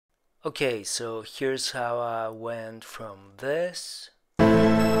Okay, so here's how I went from this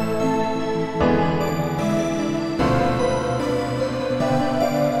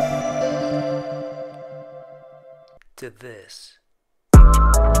to this.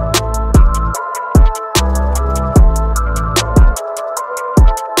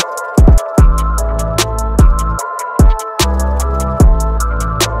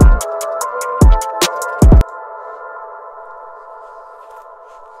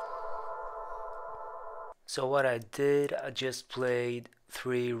 So what I did, I just played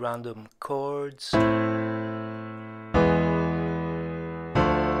 3 random chords, and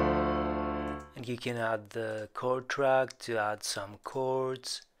you can add the chord track to add some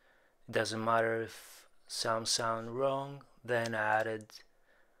chords. It doesn't matter if some sound wrong. Then I added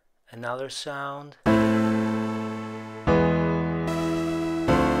another sound, and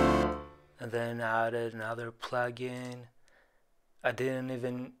then I added another plugin. I didn't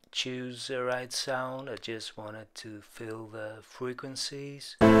even choose the right sound, I just wanted to fill the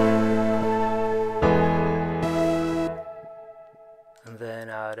frequencies. And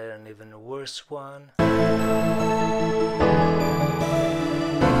then I added an even worse one. Then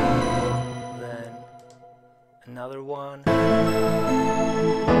another one.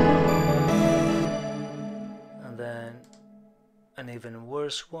 And then an even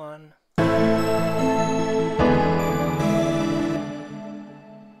worse one.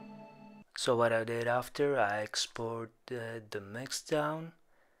 So what I did after, I exported the mix down.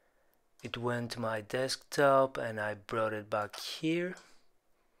 It went to my desktop and I brought it back here.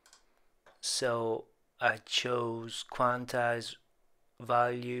 So I chose quantize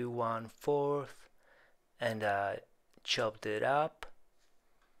value 1/4 and I chopped it up.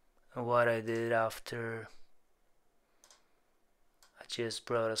 And what I did after, I just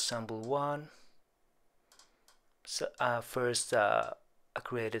brought a sample 1. So first I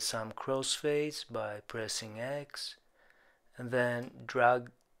created some crossfades by pressing X, and then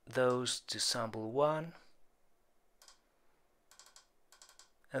drag those to sample 1,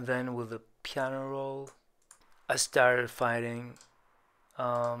 and then with the piano roll I started finding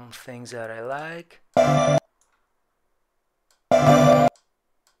things that I like.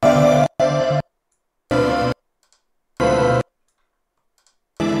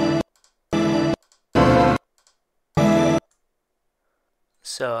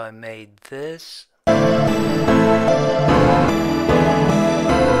 So I made this.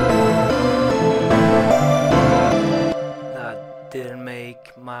 That didn't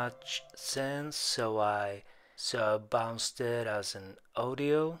make much sense, so I bounced it as an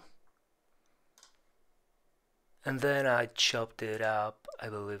audio. And then I chopped it up, I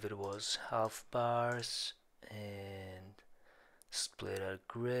believe it was half bars, and split a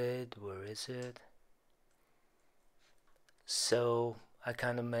grid, where is it? So I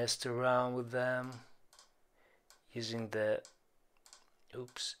kind of messed around with them using the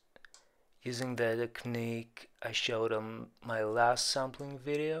technique I showed on my last sampling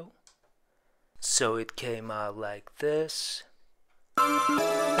video. So it came out like this.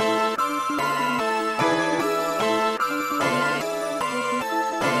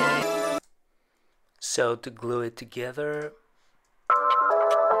 So to glue it together,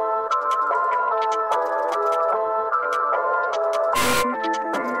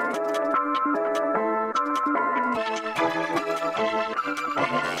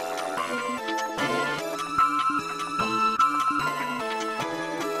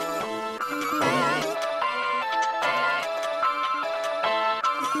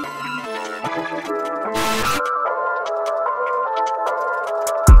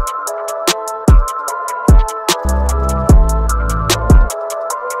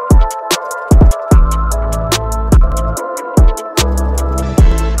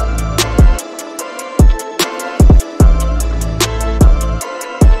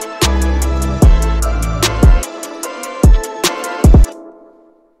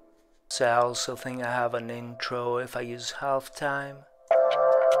 so I also think I have an intro if I use halftime.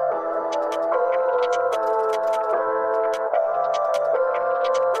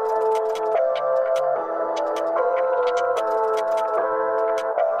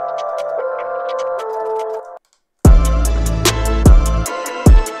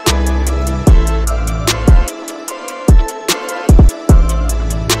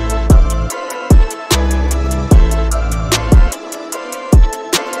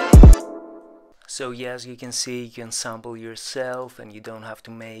 So yes, you can see you can sample yourself and you don't have to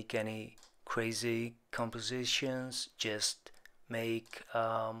make any crazy compositions, just make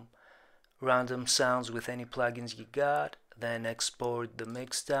random sounds with any plugins you got, then export the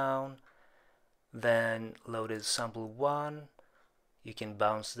mix down, then load it sample 1, You can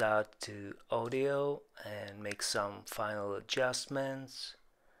bounce that to audio and make some final adjustments,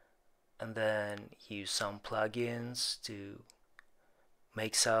 and then use some plugins to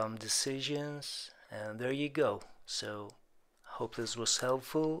make some decisions, and there you go. So hope this was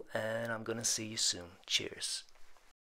helpful, and I'm gonna see you soon. Cheers.